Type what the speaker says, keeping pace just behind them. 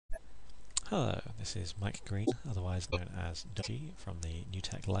Hello, this is Mike Green, otherwise known as Dodgy from the New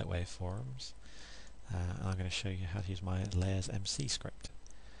Tech LightWave forums. And I'm going to show you how to use my LayersMC script.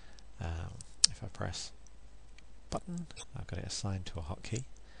 If I press button, I've got it assigned to a hotkey,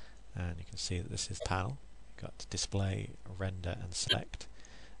 and you can see that this is panel. You've got display, render, and select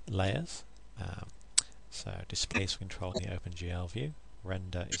layers. So display is for controlling the OpenGL view,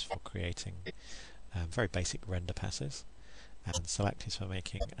 render is for creating very basic render passes, and select is for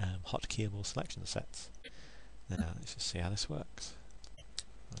making hotkeyable selection sets. Now let's just see how this works.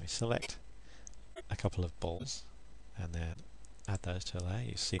 Let me select a couple of balls and then add those to a layer.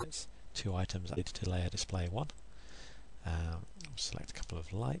 You see it's two items added to layer display 1. Select a couple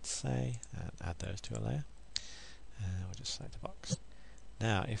of lights, say, and add those to a layer. We'll just select a box.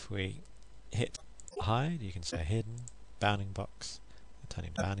 Now if we hit hide, you can say hidden, bounding box,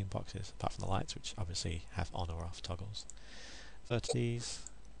 turning bounding boxes, apart from the lights, which obviously have on or off toggles. Vertices,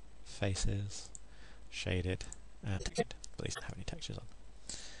 faces, shaded, and textured, but these don't have any textures on.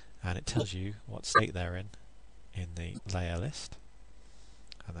 And it tells you what state they're in the layer list,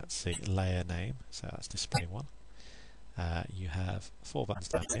 and that's the layer name, so that's display 1. You have 4 buttons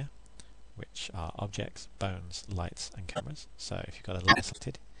down here, which are objects, bones, lights, and cameras. So if you've got a layer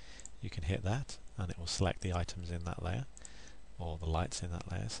selected, you can hit that, and it will select the items in that layer, or the lights in that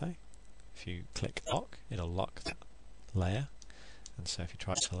layer, say. If you click lock, it'll lock that layer, and so if you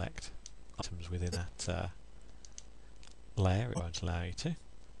try to select items within that layer, it won't allow you to.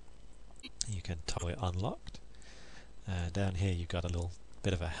 You can toggle it unlocked. Down here you've got a little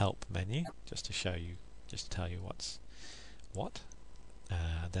bit of a help menu, just to show you, just to tell you what's what.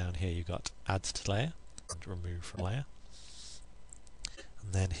 Down here you've got add to layer and remove from layer.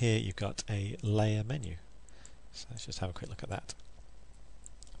 And then here you've got a layer menu. So let's just have a quick look at that.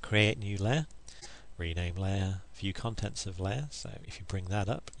 Create new layer, rename layer, view contents of layer. So if you bring that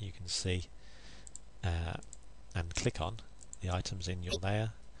up, you can see and click on the items in your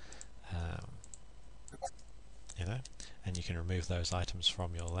layer, and you can remove those items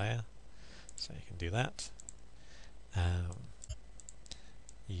from your layer. So you can do that.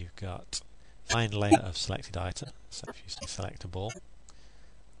 You've got find layer of selected item. So if you select a ball,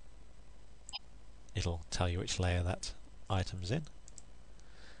 it'll tell you which layer that item's in.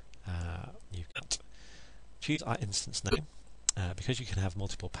 You've got choose instance name. Because you can have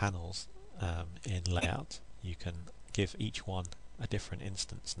multiple panels in layout, you can give each one a different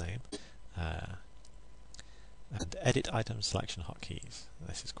instance name. And edit item selection hotkeys.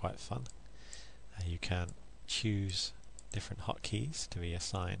 This is quite fun. You can choose different hotkeys to be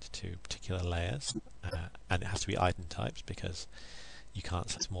assigned to particular layers, and it has to be item types because you can't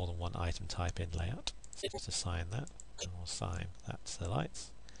select more than one item type in layout. So just assign that, and we'll assign that to the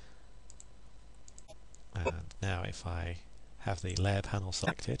lights. And now if I have the layer panel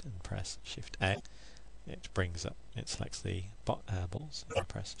selected and press Shift A, it brings up, it selects the balls. If I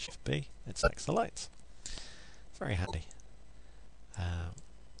press Shift B, it selects the lights. Very handy.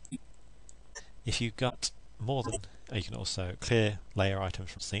 If you've got more than, you can also clear layer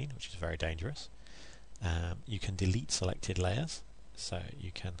items from scene, which is very dangerous. You can delete selected layers, so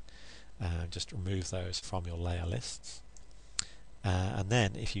you can just remove those from your layer lists. And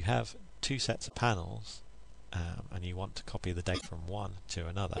then if you have 2 sets of panels and you want to copy the data from one to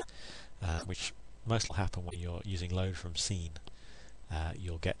another, which most will happen when you're using load from scene,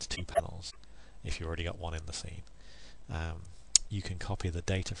 you'll get 2 panels if you've already got one in the scene. You can copy the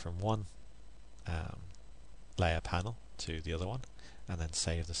data from one layer panel to the other one and then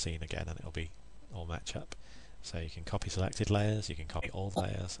save the scene again, and it'll be all match up. So you can copy selected layers, you can copy all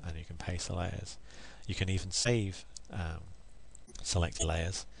layers, and you can paste the layers. You can even save selected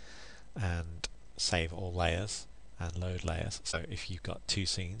layers and save all layers and load layers. So if you've got 2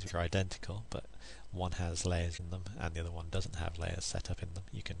 scenes which are identical but one has layers in them and the other one doesn't have layers set up in them,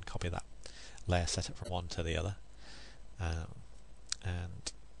 you can copy that layer setup from one to the other.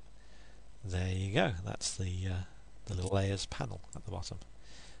 And there you go. That's the little layers panel at the bottom.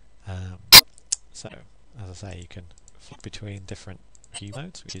 So as I say, you can flip between different view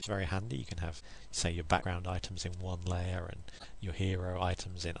modes, which is very handy. You can have, say, your background items in one layer and your hero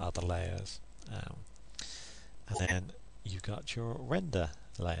items in other layers. And then you've got your render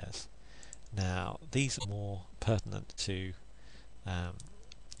layers. Now these are more pertinent to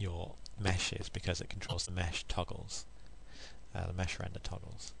your meshes because it controls the mesh toggles, the mesh render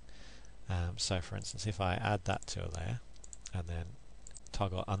toggles. So for instance, if I add that to a layer and then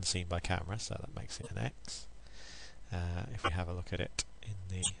toggle unseen by camera, so that makes it an X. If we have a look at it in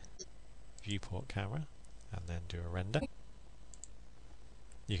the viewport camera and then do a render,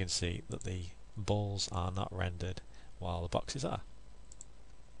 you can see that the balls are not rendered while the boxes are.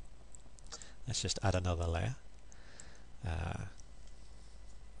 let's just add another layer. I'll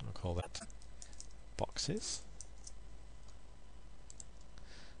call that boxes,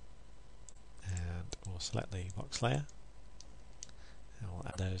 and we'll select the box layer, and we'll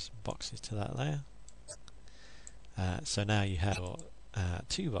add those boxes to that layer. So now you have your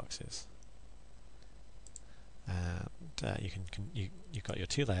 2 boxes, and you've got your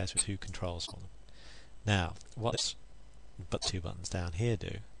 2 layers with 2 controls for them. Now, what this but 2 buttons down here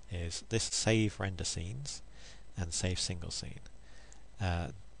do is this save render scenes and save single scene.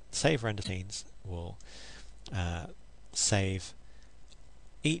 Save render scenes will save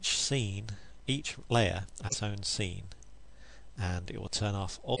each scene, each layer as its own scene, and it will turn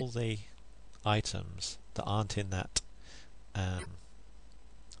off all the items that aren't in that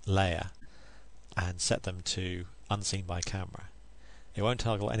layer and set them to unseen by camera. It won't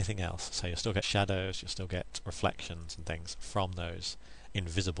toggle anything else, so you'll still get shadows, you'll still get reflections and things from those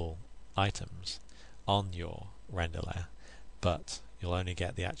invisible items on your render layer, but you'll only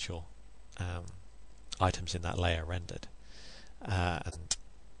get the actual items in that layer rendered. And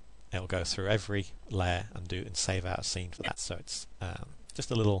it'll go through every layer and save out a scene for that, so it's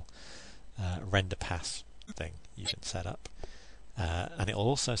just a little render pass thing you can set up. And it will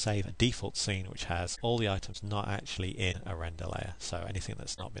also save a default scene which has all the items not actually in a render layer, so anything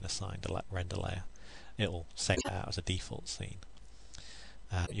that's not been assigned a render layer, it will save it out as a default scene.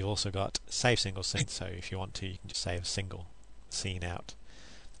 You've also got save single scene, so if you want to, you can just save a single scene out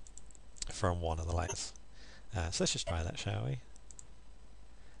from one of the layers. So let's just try that, shall we?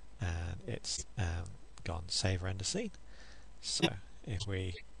 And it's gone save render scene. So if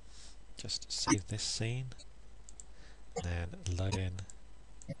we just save this scene, then load in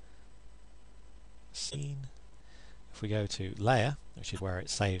scene. If we go to layer, which is where it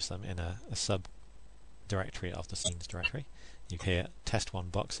saves them in a sub directory of the scenes directory, you hear test1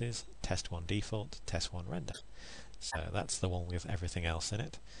 boxes, test1 default, test1 render. So that's the one with everything else in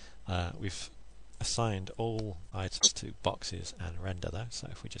it. We've assigned all items to boxes and render though, so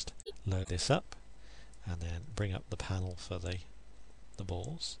if we just load this up and then bring up the panel for the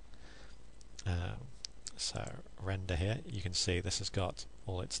balls, so render here, you can see this has got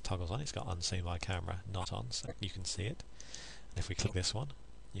all its toggles on. It's got unseen by camera not on, so you can see it. And if we click this one,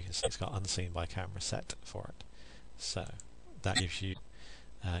 you can see it's got unseen by camera set for it. So that gives you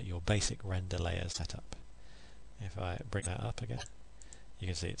your basic render layer setup. If I bring that up again, you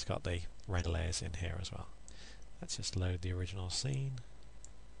can see it's got the render layers in here as well. Let's just load the original scene.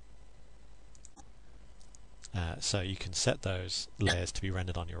 So you can set those layers to be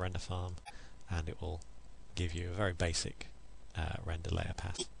rendered on your render farm, and it will give you a very basic render layer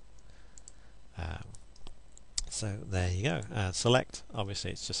path. So there you go. Select, obviously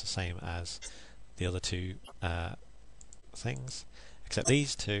it's just the same as the other 2 things, except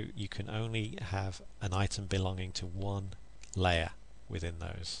these 2 you can only have an item belonging to one layer within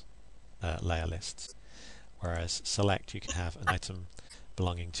those layer lists, whereas select you can have an item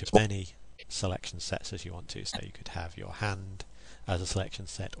belonging to as many selection sets as you want to. So you could have your hand as a selection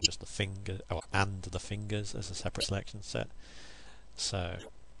set, or just the finger, and the fingers as a separate selection set. So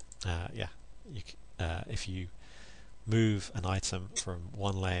yeah, if you move an item from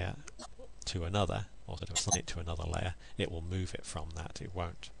one layer to another, or to assign it to another layer, it will move it from that. It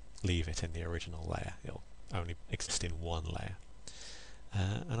won't leave it in the original layer. It'll only exist in one layer.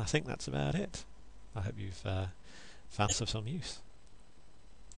 And I think that's about it. I hope you've found this of some use.